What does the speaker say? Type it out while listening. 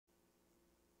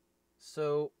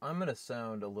So I'm gonna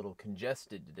sound a little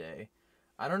congested today.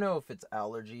 I don't know if it's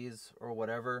allergies or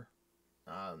whatever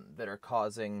that are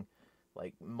causing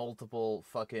like multiple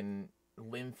fucking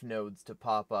lymph nodes to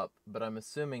pop up, but I'm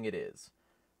assuming it is.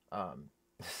 Um,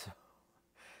 so,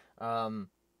 um,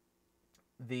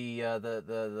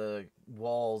 the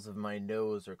walls of my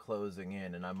nose are closing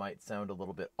in, and I might sound a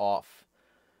little bit off.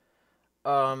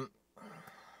 Um,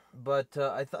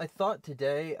 I thought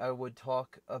today I would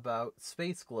talk about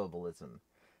space globalism.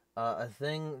 A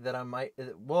thing that I might,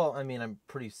 well, I mean, I'm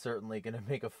pretty certainly gonna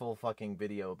make a full fucking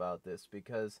video about this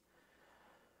because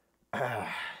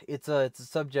it's a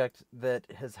subject that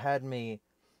has had me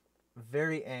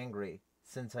very angry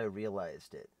since I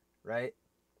realized it, right?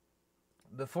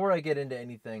 Before I get into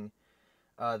anything,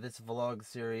 this vlog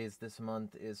series this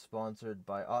month is sponsored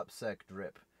by OPSEC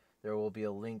Drip. There will be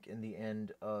a link in the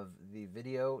end of the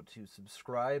video to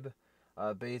subscribe.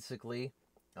 Basically,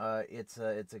 it's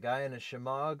a guy in a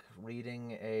shemagh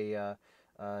reading a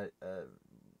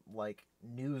like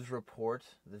news report,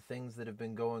 the things that have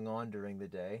been going on during the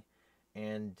day,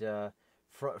 and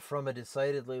from a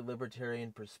decidedly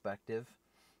libertarian perspective.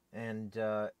 And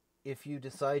if you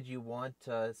decide you want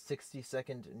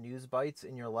 60-second news bites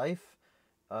in your life,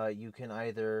 you can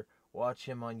either watch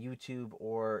him on YouTube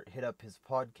or hit up his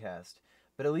podcast.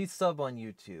 But at least sub on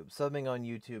YouTube. Subbing on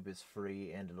YouTube is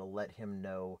free, and it'll let him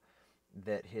know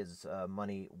that his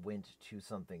money went to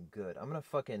something good. I'm gonna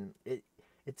fucking...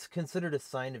 It's considered a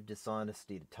sign of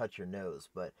dishonesty to touch your nose,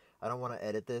 but I don't want to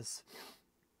edit this.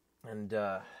 And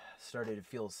started to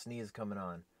feel a sneeze coming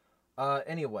on.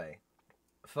 Anyway,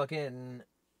 fucking...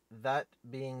 That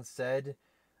being said,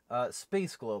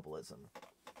 space globalism.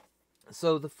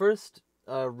 So the first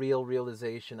real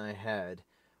realization I had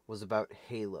was about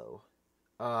Halo.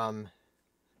 And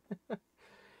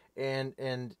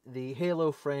the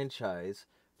Halo franchise,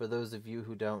 for those of you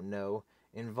who don't know,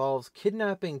 involves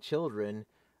kidnapping children,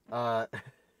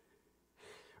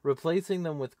 replacing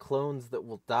them with clones that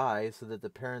will die so that the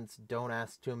parents don't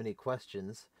ask too many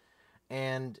questions,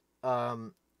 and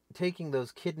taking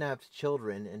those kidnapped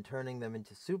children and turning them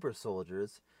into super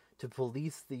soldiers to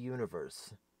police the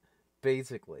universe,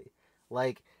 basically.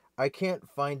 Like, I can't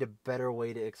find a better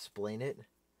way to explain it.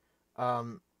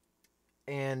 And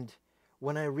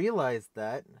when I realized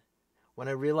that, when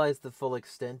I realized the full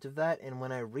extent of that, and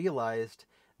when I realized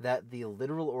that the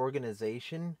literal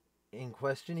organization in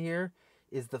question here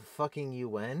is the fucking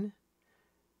UN,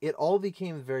 it all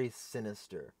became very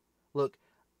sinister. Look,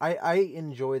 I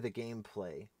enjoy the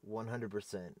gameplay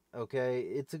 100%, okay?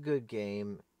 It's a good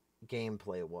game,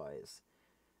 gameplay-wise.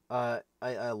 I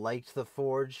liked the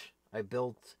Forge. I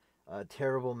built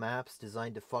terrible maps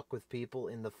designed to fuck with people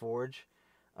in the Forge.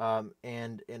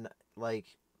 And like,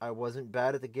 I wasn't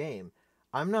bad at the game.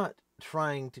 I'm not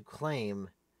trying to claim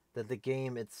that the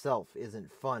game itself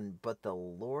isn't fun, but the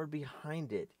lore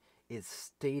behind it is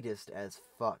statist as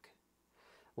fuck.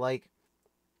 Like,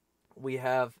 we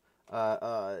have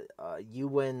a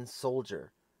UN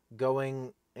soldier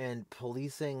going and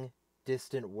policing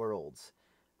distant worlds.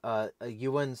 A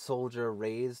UN soldier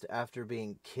raised after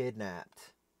being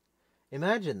kidnapped.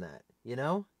 Imagine that, you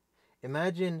know?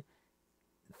 Imagine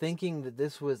thinking that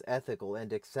this was ethical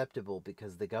and acceptable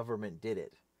because the government did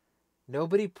it.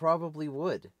 Nobody probably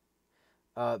would.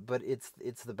 But it's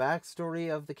the backstory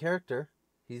of the character.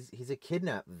 He's a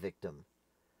kidnap victim.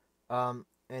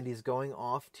 And he's going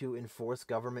off to enforce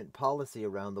government policy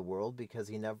around the world because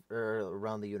he never,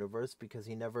 around the universe, because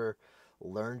he never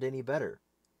learned any better.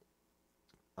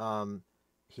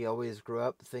 He always grew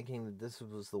up thinking that this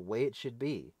was the way it should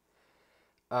be.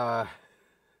 That's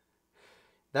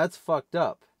fucked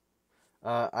up.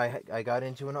 I got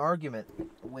into an argument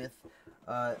with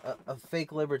a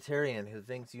fake libertarian who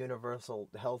thinks universal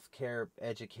health care,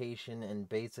 education, and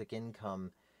basic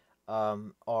income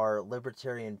are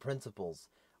libertarian principles.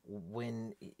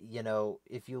 When, you know,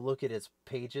 if you look at his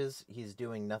pages, he's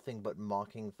doing nothing but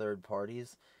mocking third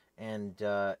parties and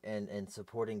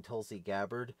supporting Tulsi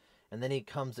Gabbard. And then he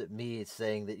comes at me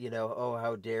saying that, you know, oh,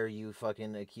 how dare you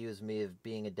fucking accuse me of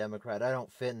being a Democrat. I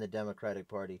don't fit in the Democratic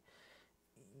Party.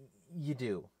 You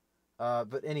do.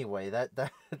 But anyway, that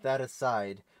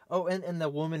aside. Oh, and the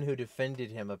woman who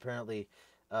defended him apparently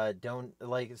said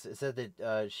that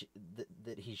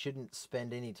that he shouldn't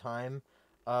spend any time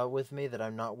with me, that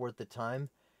I'm not worth the time.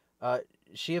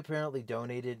 She apparently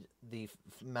donated the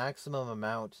maximum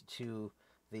amount to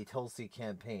the Tulsi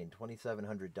campaign,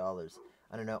 $2,700.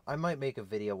 I don't know. I might make a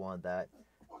video on that.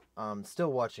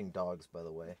 Still watching dogs, by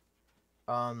the way.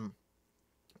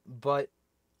 But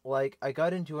like, I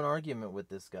got into an argument with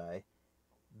this guy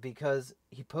because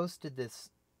he posted this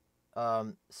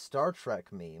Star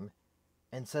Trek meme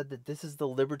and said that this is the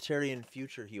libertarian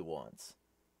future he wants.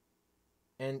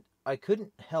 And I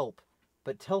couldn't help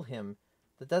but tell him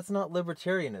that that's not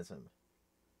libertarianism.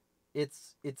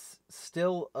 It's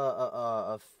still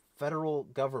a federal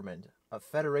government, a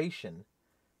federation,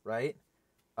 right?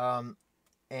 And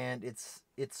it's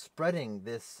spreading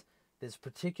this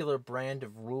particular brand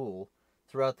of rule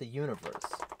throughout the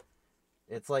universe.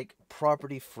 It's like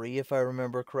property free, if I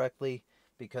remember correctly,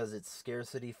 because it's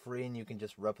scarcity free and you can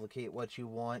just replicate what you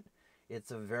want.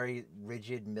 It's a very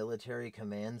rigid military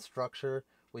command structure,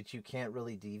 which you can't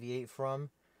really deviate from.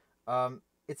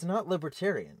 It's not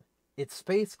libertarian. It's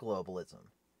space globalism.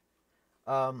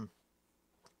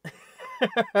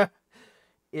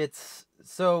 It's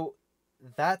so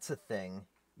that's a thing.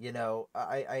 You know,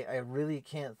 I really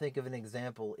can't think of an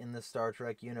example in the Star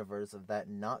Trek universe of that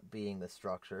not being the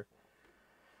structure.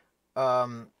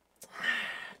 And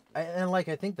like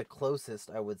I think the closest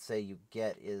I would say you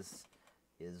get is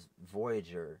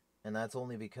Voyager, and that's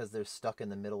only because they're stuck in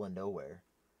the middle of nowhere,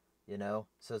 you know?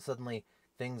 So suddenly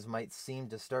things might seem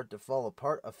to start to fall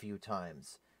apart a few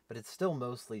times, but it's still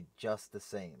mostly just the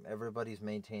same. Everybody's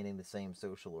maintaining the same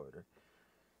social order.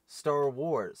 Star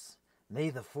Wars. May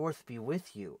the 4th be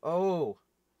with you. Oh,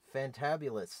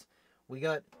 fantabulous. We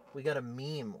got a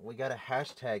meme. We got a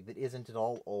hashtag that isn't at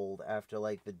all old after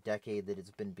like the decade that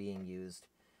it's been being used.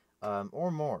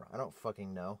 Or more. I don't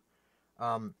fucking know.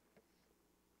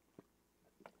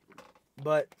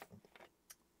 But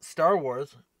Star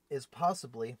Wars is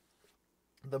possibly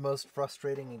the most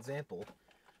frustrating example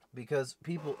because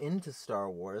people into Star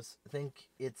Wars think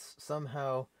it's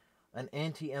somehow an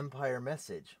anti-empire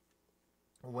message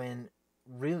when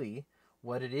really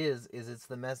what it is it's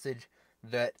the message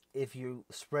that if you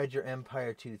spread your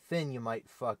empire too thin you might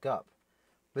fuck up.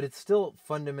 But it's still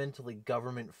fundamentally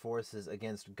government forces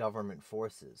against government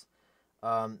forces.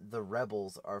 The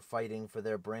rebels are fighting for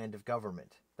their brand of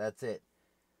government. That's it.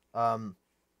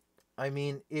 I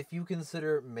mean, if you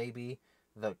consider maybe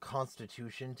the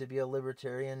Constitution to be a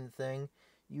libertarian thing,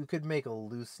 you could make a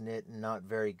loose-knit and not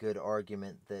very good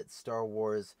argument that Star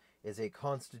Wars is a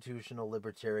constitutional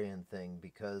libertarian thing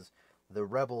because the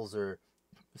rebels are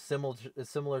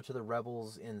similar to the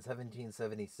rebels in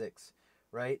 1776,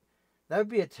 right? That would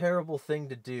be a terrible thing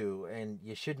to do, and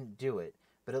you shouldn't do it.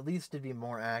 But at least it'd be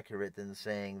more accurate than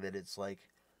saying that it's like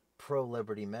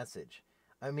pro-liberty message.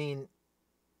 I mean,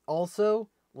 also,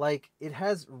 like, it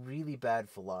has really bad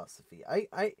philosophy.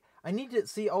 I need to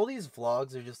see, all these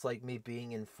vlogs are just like me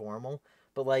being informal,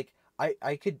 but like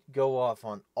I could go off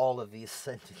on all of these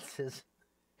sentences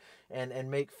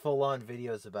and make full-on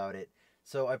videos about it.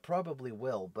 So I probably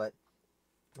will, but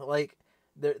like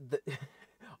the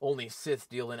only Sith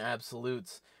deal in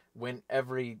absolutes when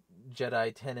every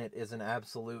Jedi tenet is an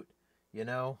absolute, you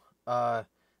know?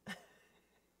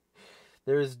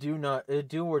 There is do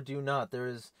or do not. There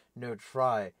is no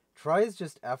try. Try is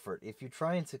just effort. If you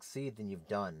try and succeed, then you've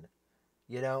done.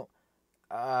 You know?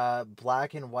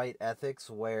 Black and white ethics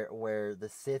where the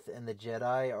Sith and the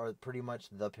Jedi are pretty much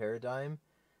the paradigm.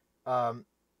 And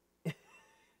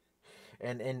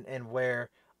where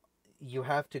you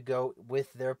have to go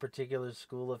with their particular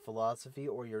school of philosophy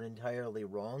or you're entirely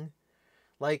wrong.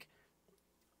 Like,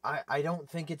 I don't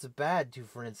think it's bad to,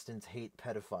 for instance, hate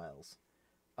pedophiles.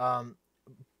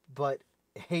 But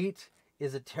hate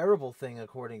is a terrible thing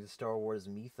according to Star Wars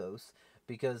mythos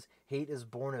because hate is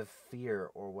born of fear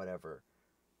or whatever.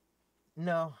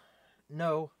 No.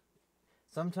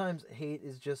 Sometimes hate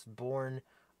is just born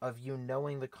of you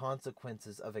knowing the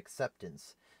consequences of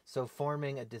acceptance. So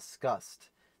forming a disgust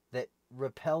that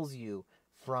repels you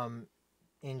from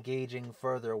engaging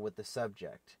further with the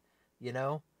subject. You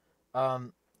know?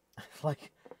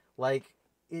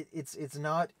 It's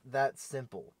not that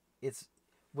simple. It's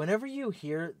whenever you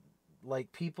hear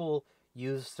like people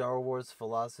use Star Wars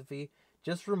philosophy,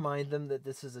 just remind them that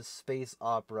this is a space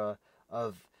opera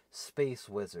of space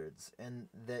wizards, and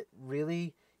that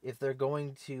really, if they're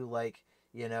going to like,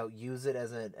 you know, use it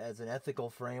as an ethical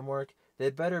framework,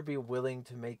 they'd better be willing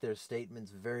to make their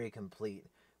statements very complete,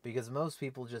 because most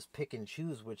people just pick and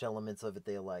choose which elements of it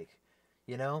they like.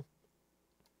 You know?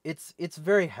 It's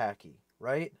very hacky,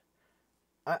 right?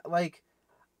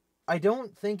 I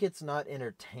don't think it's not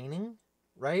entertaining,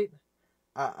 right?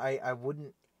 I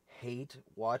wouldn't hate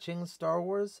watching Star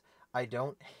Wars. I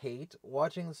don't hate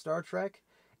watching Star Trek.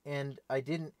 And I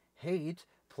didn't hate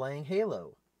playing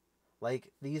Halo.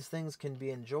 Like, these things can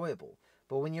be enjoyable.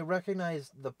 But when you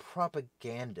recognize the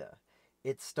propaganda,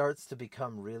 it starts to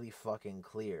become really fucking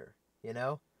clear, you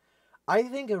know? I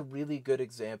think a really good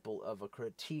example of a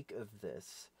critique of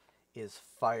this is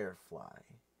Firefly.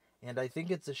 And I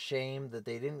think it's a shame that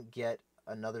they didn't get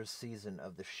another season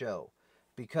of the show,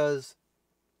 because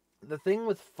the thing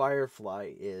with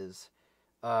Firefly is,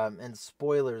 and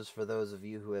spoilers for those of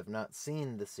you who have not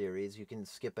seen the series, you can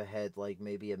skip ahead like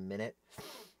maybe a minute.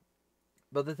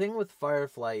 But the thing with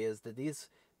Firefly is that these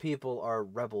people are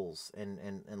rebels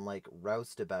and like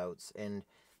roustabouts, and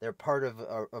they're part of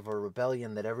a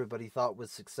rebellion that everybody thought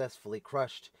was successfully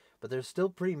crushed, but they're still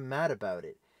pretty mad about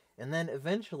it. And then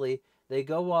eventually they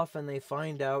go off and they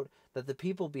find out that the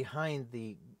people behind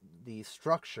the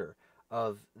structure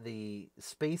of the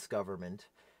space government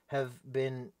have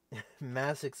been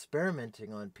mass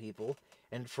experimenting on people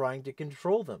and trying to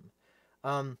control them.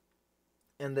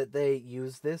 And that they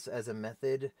use this as a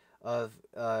method of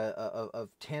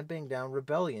tamping down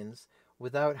rebellions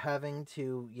without having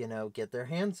to, get their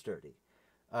hands dirty.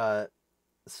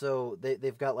 So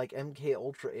they've got like MK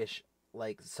Ultra-ish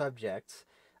like subjects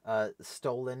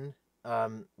stolen,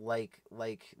 like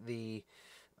the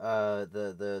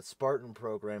Spartan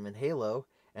program in Halo,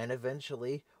 and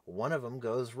eventually one of them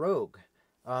goes rogue.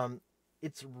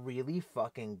 It's really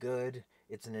fucking good.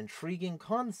 It's an intriguing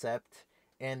concept,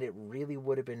 and it really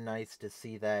would have been nice to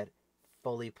see that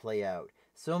fully play out.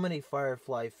 So many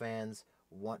Firefly fans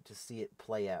want to see it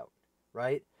play out,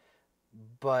 right?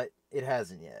 But it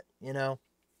hasn't yet,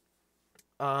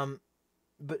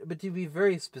 But to be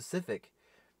very specific,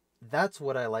 that's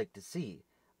what I like to see.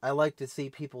 I like to see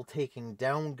people taking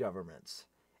down governments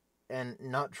and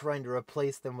not trying to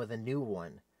replace them with a new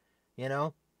one,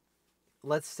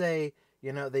 Let's say,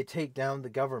 they take down the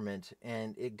government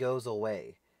and it goes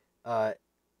away.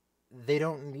 They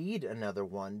don't need another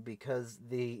one, because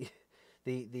the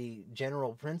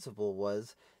general principle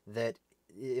was that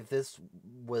if this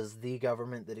was the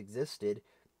government that existed,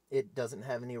 it doesn't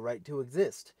have any right to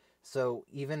exist. So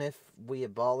even if we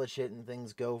abolish it and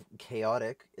things go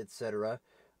chaotic, etc.,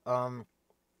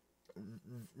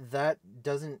 that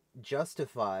doesn't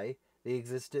justify the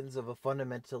existence of a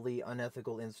fundamentally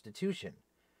unethical institution.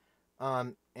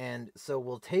 And so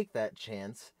we'll take that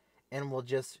chance and we'll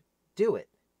just do it,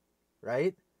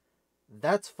 right?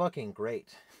 That's fucking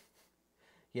great.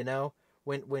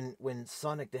 When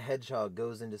Sonic the Hedgehog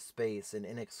goes into space and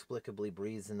inexplicably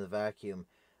breathes in the vacuum,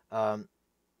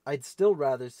 I'd still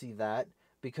rather see that,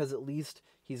 because at least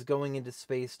he's going into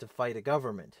space to fight a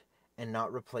government and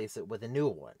not replace it with a new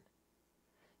one.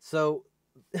 So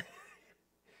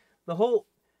the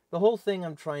whole thing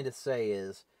I'm trying to say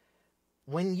is,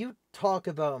 when you talk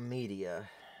about media,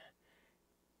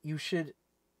 you should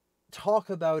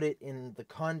talk about it in the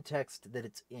context that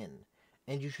it's in,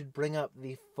 and you should bring up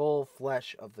the full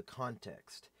flesh of the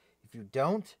context. If you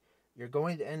don't, you're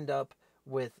going to end up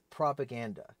with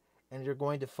propaganda, and you're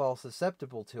going to fall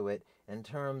susceptible to it in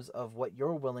terms of what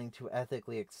you're willing to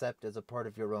ethically accept as a part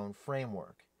of your own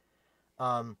framework.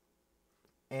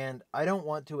 And I don't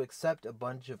want to accept a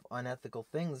bunch of unethical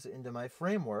things into my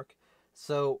framework,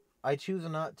 so I choose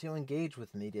not to engage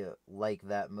with media like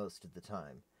that most of the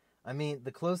time. I mean,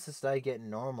 the closest I get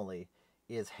normally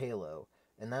is Halo,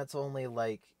 and that's only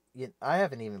like, I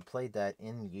haven't even played that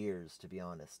in years, to be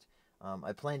honest.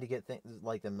 I plan to get things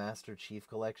like the Master Chief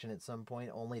Collection at some point,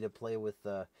 only to play with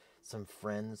some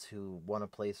friends who want to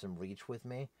play some Reach with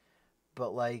me.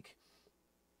 But like,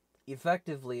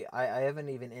 effectively, I haven't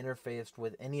even interfaced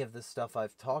with any of the stuff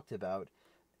I've talked about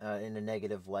in a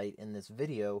negative light in this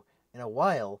video in a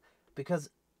while, because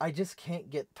I just can't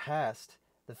get past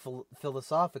the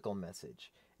philosophical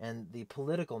message and the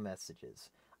political messages.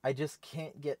 I just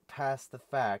can't get past the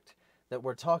fact that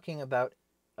we're talking about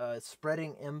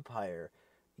spreading empire,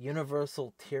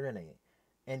 universal tyranny,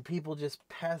 and people just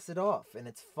pass it off, and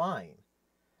it's fine.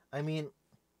 I mean,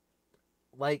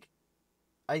 like,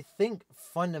 I think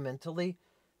fundamentally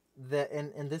that,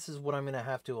 and this is what I'm going to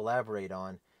have to elaborate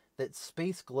on, that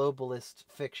space globalist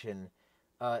fiction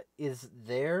is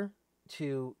there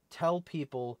to tell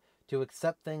people to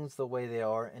accept things the way they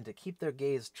are and to keep their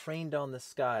gaze trained on the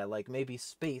sky, like maybe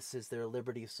space is their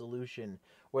liberty solution,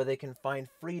 where they can find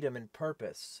freedom and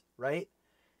purpose, right?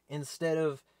 Instead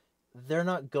of, they're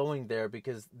not going there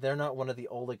because they're not one of the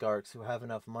oligarchs who have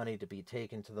enough money to be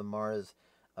taken to the Mars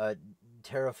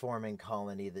terraforming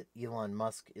colony that Elon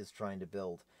Musk is trying to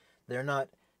build. They're not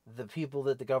the people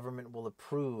that the government will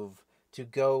approve to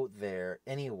go there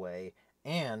anyway,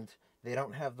 and they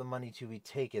don't have the money to be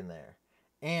taken there.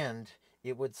 And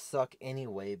it would suck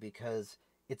anyway, because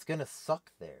it's gonna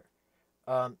suck there.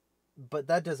 But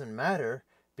that doesn't matter,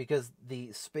 because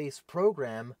the space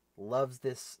program loves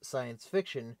this science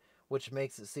fiction, which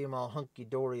makes it seem all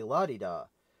hunky-dory la-di-da.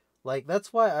 Like,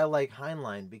 that's why I like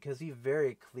Heinlein, because he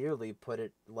very clearly put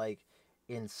it, like,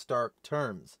 in stark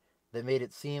terms that made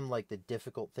it seem like the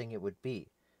difficult thing it would be.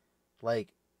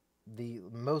 Like, the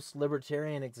most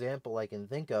libertarian example I can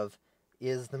think of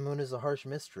is the moon is a harsh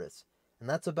mistress. And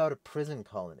that's about a prison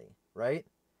colony, right?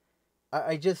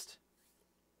 I just...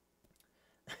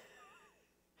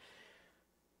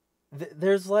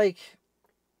 there's like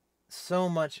so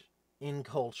much in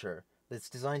culture that's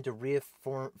designed to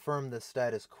reaffirm the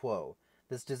status quo.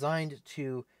 That's designed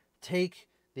to take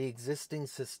the existing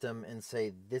system and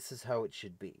say, this is how it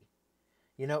should be.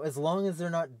 You know, as long as they're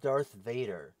not Darth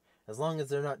Vader, as long as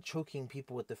they're not choking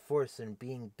people with the Force and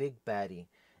being big baddie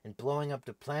and blowing up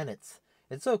the planets,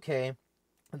 it's okay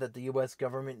that the US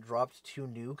government dropped 2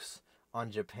 nukes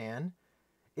on Japan.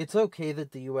 It's okay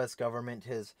that the US government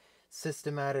has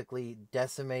systematically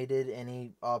decimated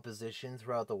any opposition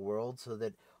throughout the world so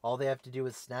that all they have to do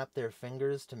is snap their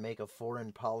fingers to make a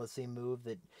foreign policy move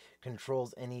that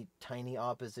controls any tiny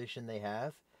opposition they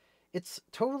have. It's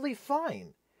totally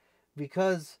fine,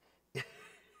 because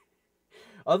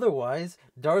otherwise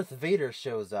Darth Vader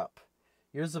shows up.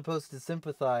 You're supposed to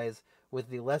sympathize with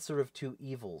the lesser of 2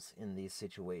 evils in these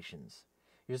situations.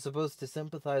 You're supposed to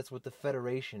sympathize with the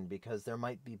Federation because there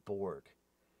might be Borg.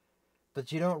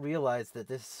 But you don't realize that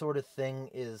this sort of thing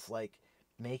is like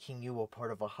making you a part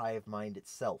of a hive mind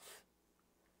itself.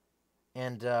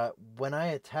 And when I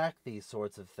attack these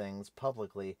sorts of things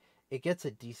publicly, it gets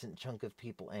a decent chunk of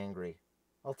people angry.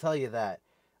 I'll tell you that.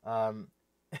 And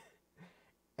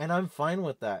I'm fine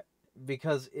with that,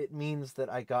 because it means that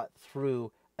I got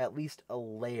through at least a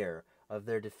layer of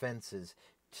their defenses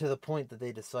to the point that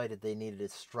they decided they needed to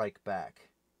strike back.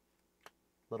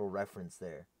 Little reference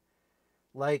there.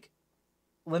 Like,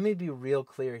 let me be real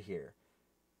clear here.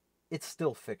 It's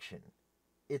still fiction.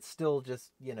 It's still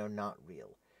just, not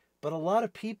real. But a lot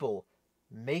of people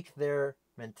make their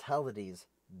mentalities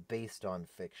based on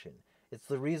fiction. It's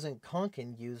the reason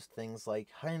Konkin used things like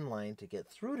Heinlein to get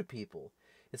through to people.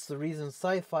 It's the reason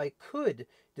sci-fi could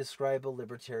describe a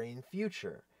libertarian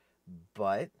future.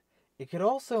 But it could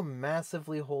also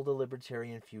massively hold a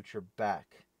libertarian future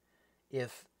back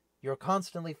if you're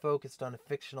constantly focused on a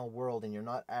fictional world and you're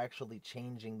not actually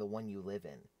changing the one you live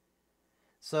in.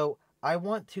 So I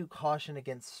want to caution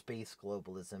against space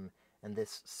globalism and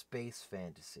this space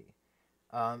fantasy.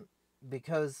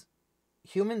 Because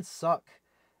humans suck.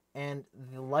 And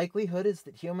the likelihood is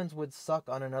that humans would suck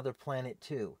on another planet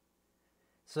too.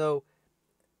 So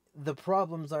the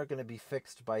problems aren't going to be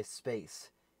fixed by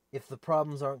space if the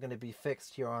problems aren't going to be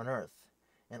fixed here on Earth.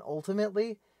 And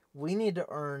ultimately, we need to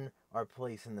earn our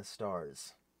place in the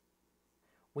stars.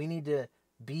 We need to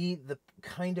be the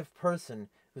kind of person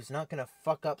who's not going to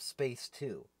fuck up space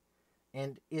too.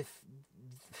 And if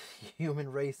the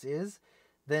human race is,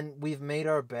 then we've made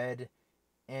our bed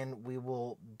and we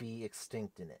will be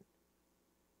extinct in it.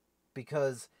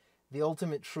 Because the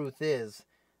ultimate truth is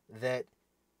that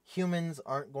humans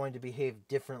aren't going to behave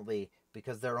differently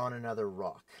because they're on another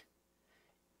rock.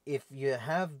 If you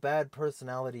have bad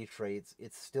personality traits,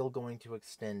 it's still going to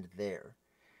extend there.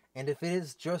 And if it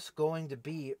is just going to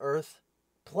be Earth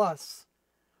plus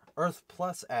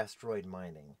asteroid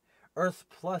mining, Earth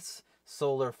plus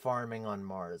solar farming on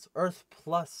Mars, Earth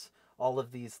plus all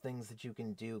of these things that you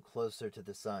can do closer to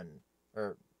the sun,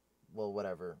 or, well,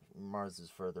 whatever, Mars is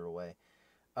further away.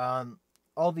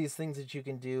 All these things that you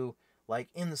can do, like,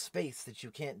 in space that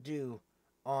you can't do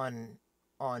on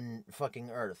fucking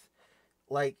Earth.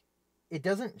 Like, it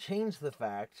doesn't change the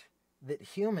fact that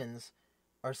humans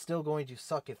are still going to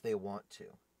suck if they want to.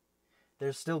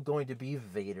 There's still going to be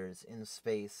Vaders in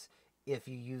space if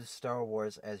you use Star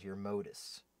Wars as your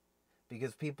modus.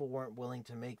 Because people weren't willing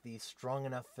to make the strong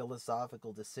enough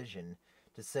philosophical decision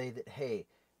to say that, hey,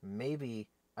 maybe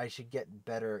I should get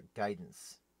better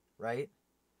guidance, right?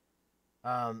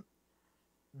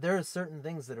 There are certain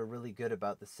things that are really good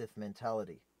about the Sith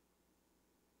mentality.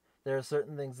 There are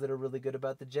certain things that are really good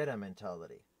about the Jedi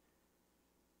mentality.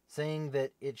 Saying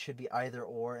that it should be either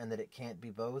or and that it can't be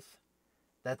both,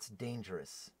 that's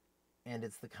dangerous. And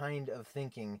it's the kind of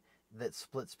thinking that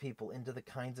splits people into the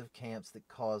kinds of camps that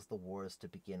caused the wars to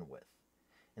begin with.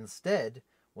 Instead,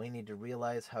 we need to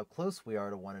realize how close we are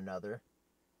to one another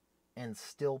and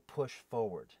still push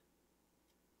forward.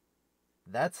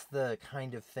 That's the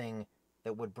kind of thing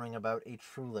that would bring about a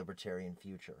true libertarian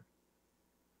future.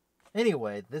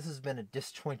 Anyway, this has been a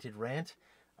disjointed rant.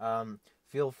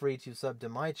 Feel free to sub to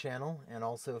my channel, and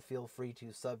also feel free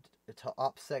to sub to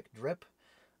OPSEC Drip.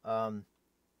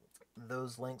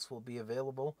 Those links will be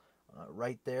available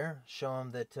right there. Show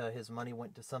him that his money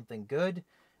went to something good,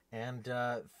 and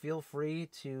feel free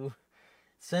to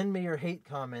send me your hate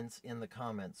comments in the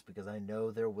comments, because I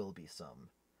know there will be some.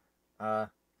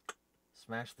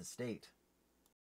 Smash the state.